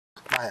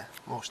Várjál,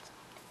 most.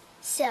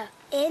 Szia,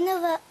 én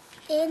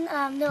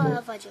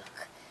Noel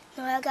vagyok.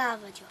 Noel Gál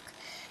vagyok.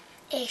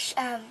 És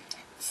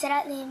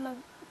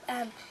szeretném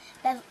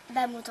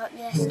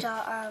bemutatni ezt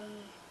a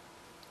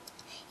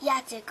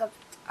játékot,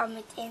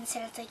 amit én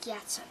szeretek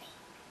játszani.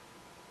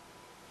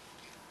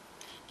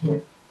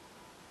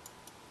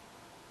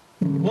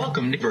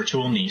 Welcome to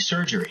virtual knee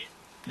surgery.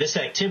 This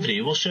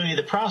activity will show you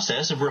the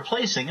process of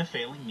replacing a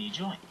failing knee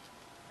joint.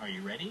 Are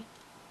you ready?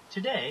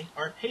 Today,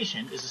 our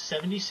patient is a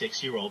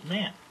 76-year-old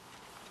man.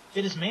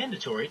 It is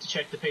mandatory to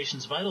check the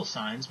patient's vital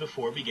signs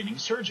before beginning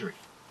surgery.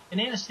 An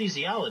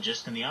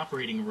anesthesiologist in the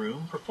operating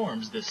room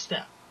performs this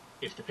step.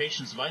 If the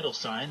patient's vital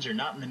signs are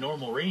not in the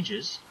normal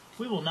ranges,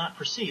 we will not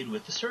proceed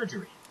with the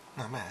surgery.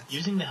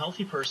 Using the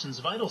healthy person's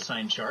vital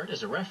sign chart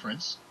as a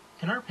reference,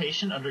 can our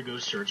patient undergo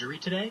surgery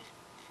today?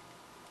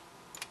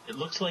 It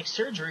looks like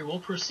surgery will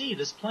proceed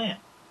as planned.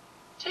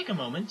 Take a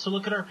moment to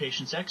look at our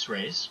patient's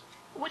x-rays.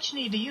 Which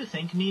knee do you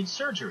think needs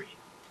surgery?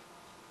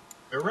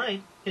 You're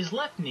right, his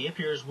left knee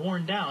appears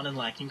worn down and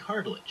lacking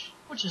cartilage,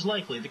 which is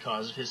likely the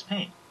cause of his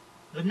pain.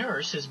 The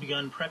nurse has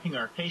begun prepping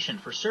our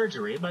patient for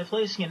surgery by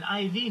placing an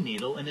IV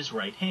needle in his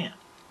right hand.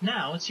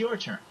 Now it's your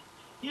turn.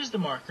 Use the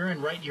marker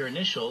and write your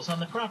initials on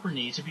the proper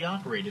knee to be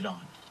operated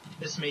on.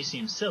 This may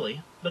seem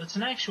silly, but it's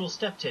an actual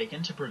step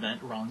taken to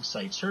prevent wrong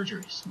site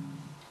surgeries.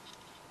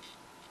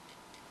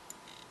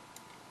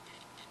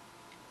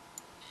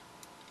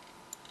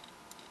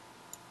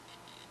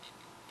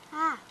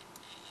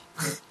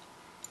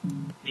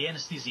 The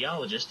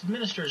anesthesiologist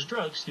administers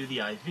drugs through the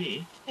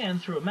IV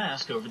and through a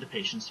mask over the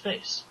patient's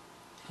face.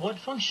 What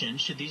function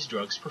should these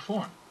drugs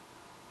perform?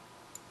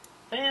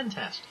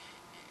 Fantastic.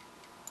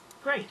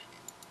 Great.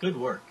 Good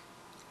work.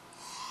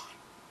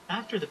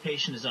 After the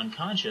patient is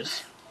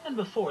unconscious, and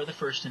before the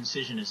first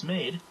incision is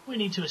made, we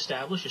need to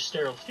establish a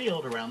sterile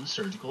field around the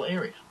surgical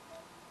area.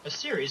 A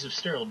series of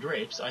sterile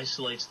drapes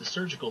isolates the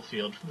surgical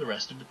field from the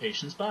rest of the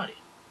patient's body.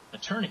 A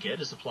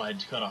tourniquet is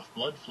applied to cut off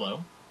blood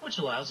flow, which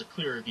allows a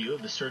clearer view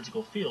of the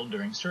surgical field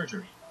during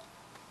surgery.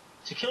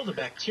 To kill the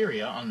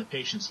bacteria on the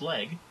patient's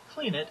leg,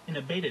 clean it in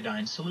a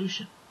betadine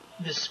solution.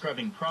 This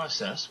scrubbing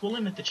process will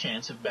limit the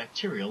chance of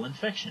bacterial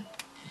infection.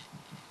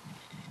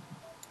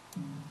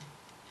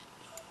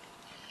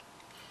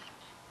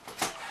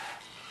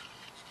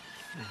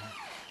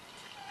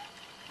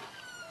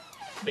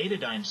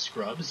 Betadine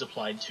scrub is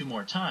applied 2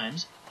 more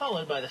times,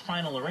 followed by the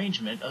final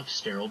arrangement of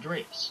sterile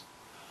drapes.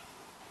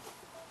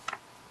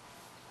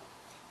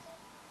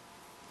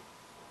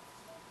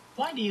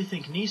 Why do you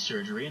think knee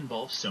surgery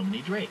involves so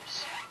many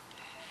drapes?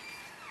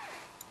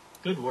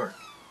 Good work.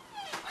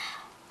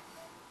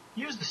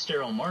 Use the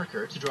sterile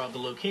marker to draw the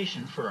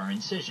location for our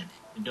incision,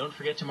 and don't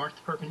forget to mark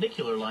the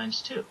perpendicular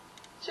lines too.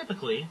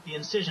 Typically, the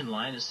incision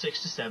line is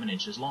 6 to 7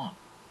 inches long.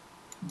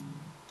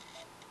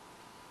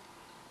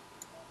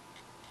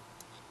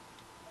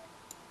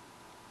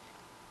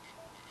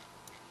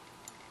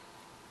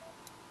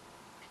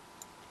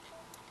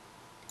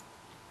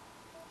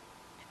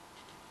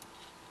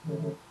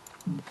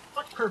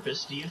 What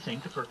purpose do you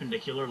think the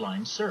perpendicular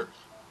lines serve?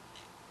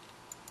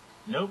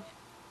 Nope.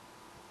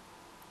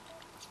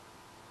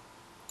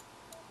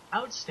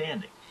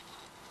 Outstanding.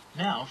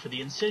 Now for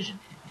the incision.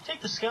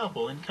 Take the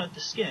scalpel and cut the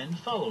skin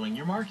following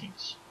your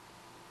markings.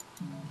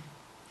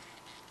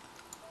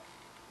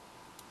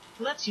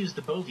 Let's use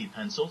the Bovie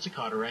pencil to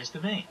cauterize the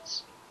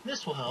veins.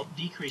 This will help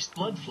decrease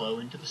blood flow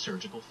into the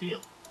surgical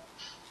field.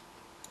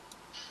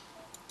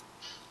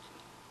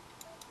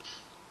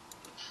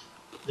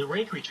 The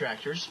rake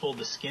retractors fold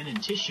the skin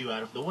and tissue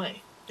out of the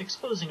way,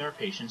 exposing our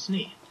patient's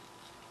knee.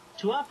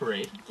 To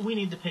operate, we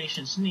need the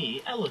patient's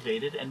knee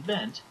elevated and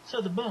bent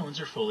so the bones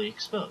are fully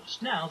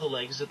exposed. Now the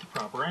leg is at the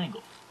proper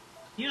angle.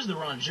 Use the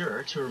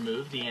rongeur to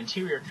remove the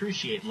anterior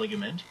cruciate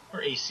ligament,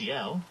 or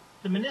ACL,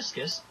 the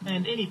meniscus,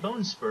 and any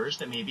bone spurs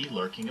that may be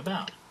lurking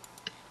about.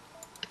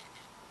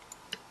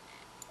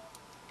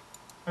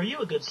 Are you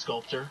a good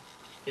sculptor?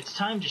 It's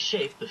time to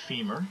shape the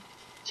femur,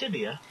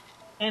 tibia,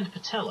 and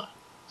patella,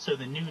 so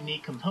the new knee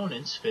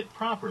components fit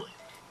properly.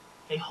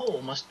 A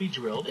hole must be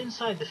drilled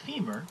inside the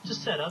femur to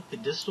set up the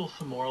distal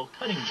femoral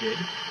cutting jig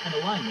and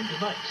alignment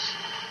device.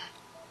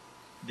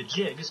 The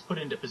jig is put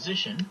into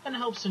position and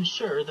helps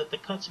ensure that the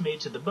cuts made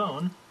to the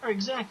bone are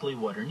exactly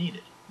what are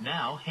needed.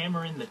 Now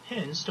hammer in the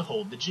pins to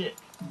hold the jig.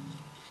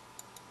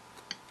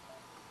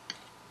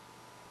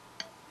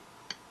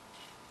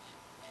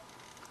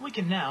 We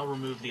can now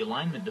remove the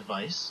alignment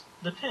device.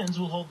 The pins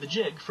will hold the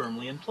jig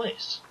firmly in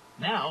place.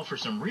 Now for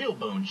some real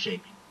bone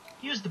shaping.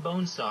 Use the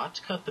bone saw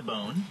to cut the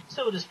bone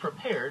so it is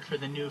prepared for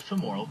the new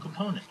femoral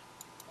component.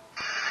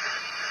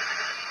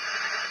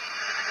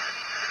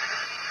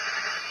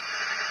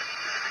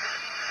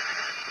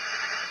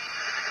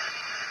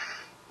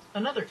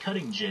 Another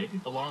cutting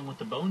jig, along with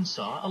the bone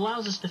saw,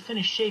 allows us to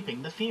finish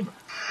shaping the femur.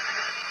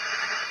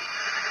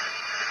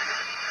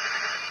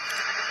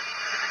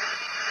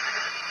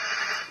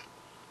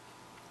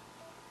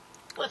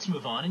 Let's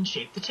move on and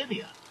shape the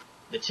tibia.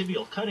 The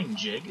tibial cutting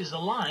jig is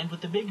aligned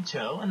with the big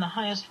toe and the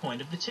highest point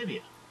of the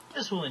tibia.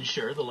 This will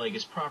ensure the leg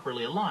is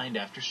properly aligned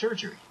after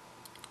surgery.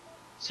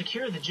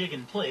 Secure the jig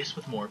in place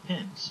with more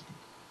pins.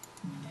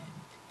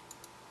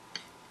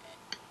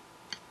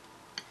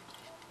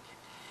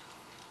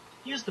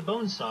 Use the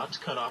bone saw to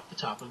cut off the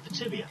top of the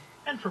tibia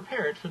and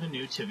prepare it for the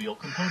new tibial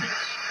components.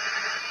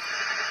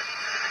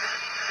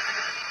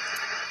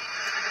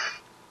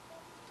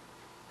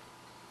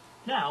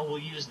 Now we'll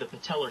use the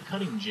patellar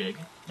cutting jig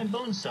and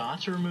bone saw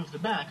to remove the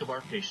back of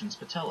our patient's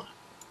patella.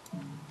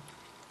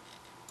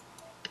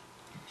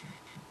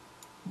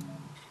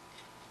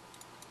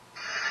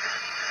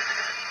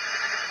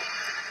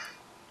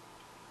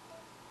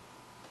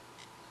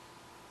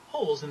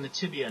 Holes in the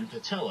tibia and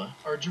patella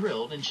are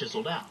drilled and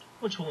chiseled out,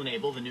 which will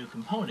enable the new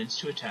components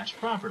to attach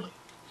properly.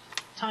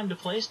 Time to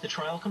place the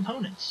trial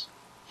components.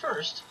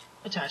 First,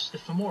 attach the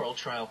femoral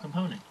trial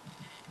component.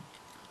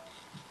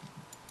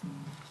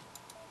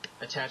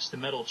 Attach the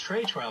metal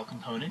tray trial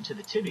component to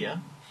the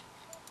tibia.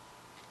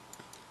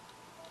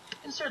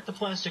 Insert the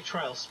plastic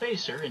trial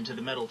spacer into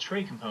the metal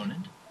tray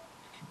component.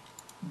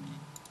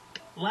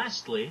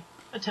 Lastly,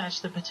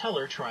 attach the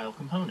patellar trial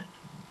component.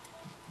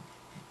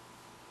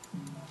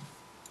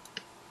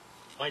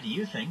 Why do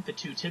you think the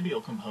two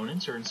tibial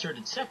components are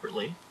inserted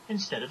separately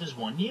instead of as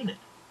one unit?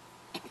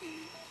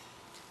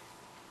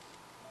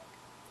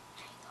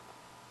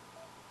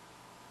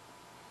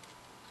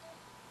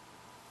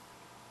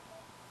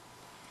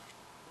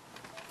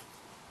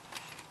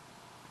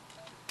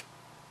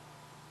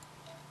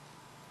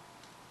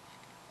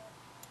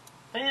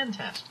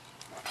 Fantastic.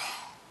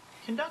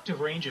 Conduct a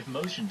range of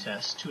motion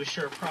tests to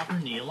assure proper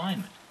knee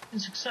alignment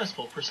and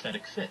successful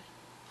prosthetic fit.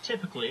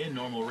 Typically, a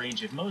normal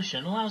range of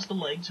motion allows the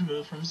leg to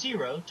move from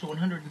 0 to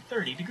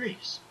 130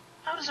 degrees.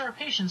 How does our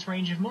patient's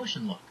range of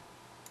motion look?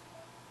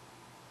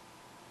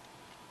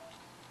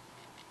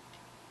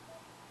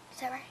 Is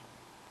that right?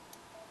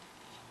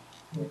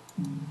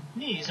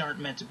 Knees aren't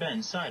meant to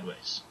bend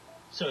sideways,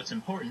 so it's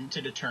important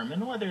to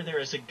determine whether there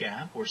is a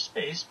gap or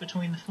space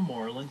between the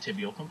femoral and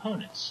tibial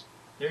components.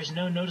 There is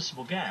no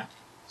noticeable gap,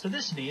 so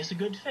this knee is a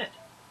good fit.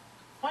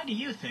 Why do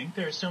you think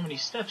there are so many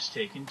steps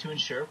taken to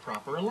ensure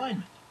proper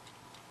alignment?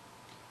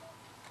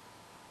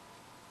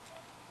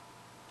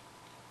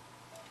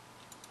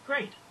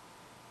 Great.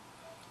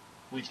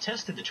 We've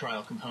tested the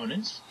trial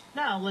components.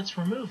 Now let's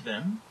remove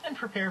them and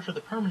prepare for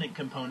the permanent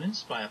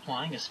components by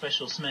applying a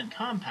special cement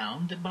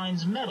compound that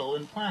binds metal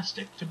and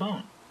plastic to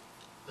bone.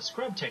 A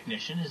scrub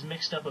technician has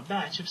mixed up a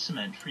batch of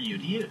cement for you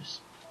to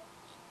use.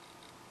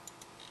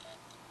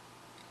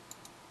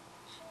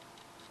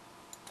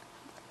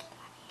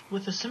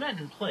 With the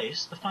cement in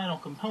place, the final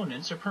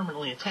components are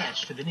permanently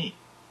attached to the knee.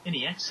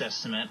 Any excess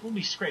cement will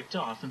be scraped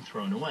off and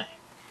thrown away.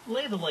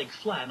 Lay the leg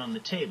flat on the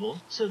table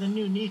so the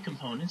new knee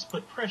components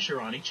put pressure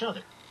on each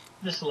other.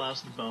 This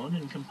allows the bone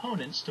and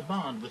components to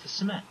bond with the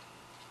cement.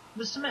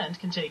 The cement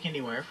can take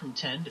anywhere from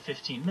 10 to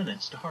 15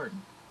 minutes to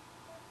harden.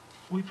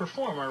 We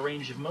perform our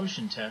range of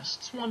motion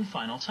tests one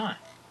final time.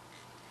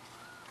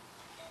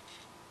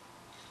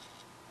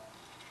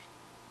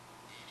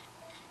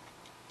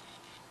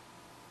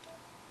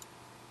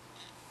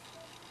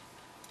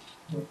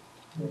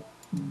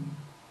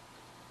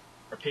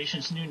 Our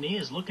patient's new knee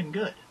is looking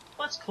good.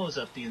 Let's close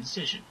up the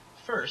incision.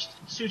 First,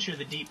 suture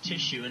the deep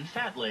tissue and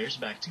fat layers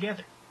back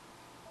together.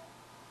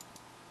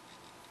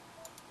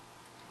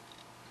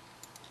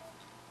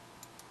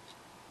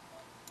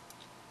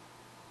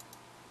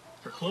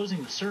 For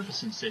closing the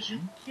surface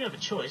incision, you have a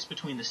choice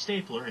between the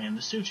stapler and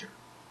the suture.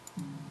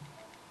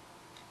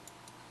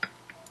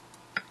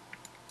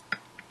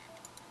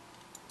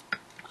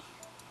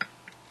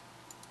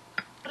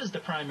 What is the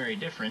primary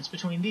difference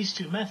between these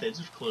two methods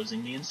of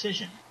closing the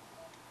incision?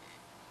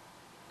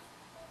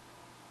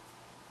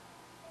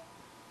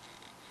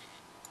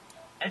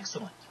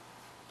 Excellent.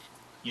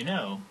 You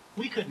know,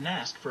 we couldn't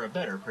ask for a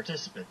better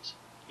participant.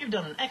 You've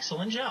done an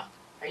excellent job.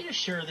 Are you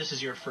sure this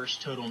is your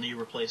first total knee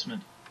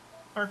replacement?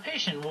 Our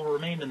patient will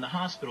remain in the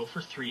hospital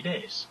for 3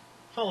 days,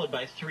 followed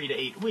by 3 to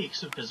 8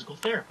 weeks of physical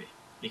therapy.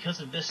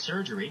 Because of this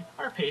surgery,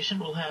 our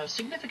patient will have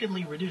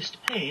significantly reduced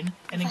pain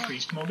and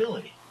increased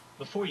mobility.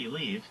 Before you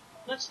leave,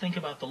 let's think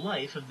about the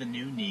life of the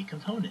new knee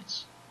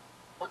components.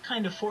 What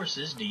kind of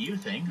forces do you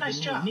think the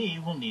new knee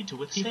will need to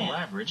withstand? People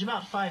average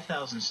about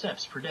 5,000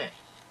 steps per day.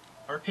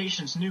 Our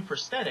patient's new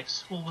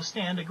prosthetics will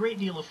withstand a great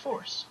deal of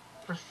force,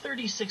 for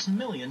 36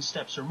 million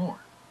steps or more.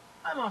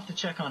 I'm off to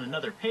check on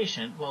another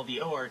patient while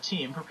the OR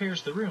team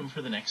prepares the room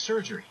for the next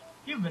surgery.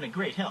 You've been a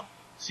great help.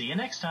 See you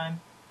next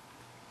time.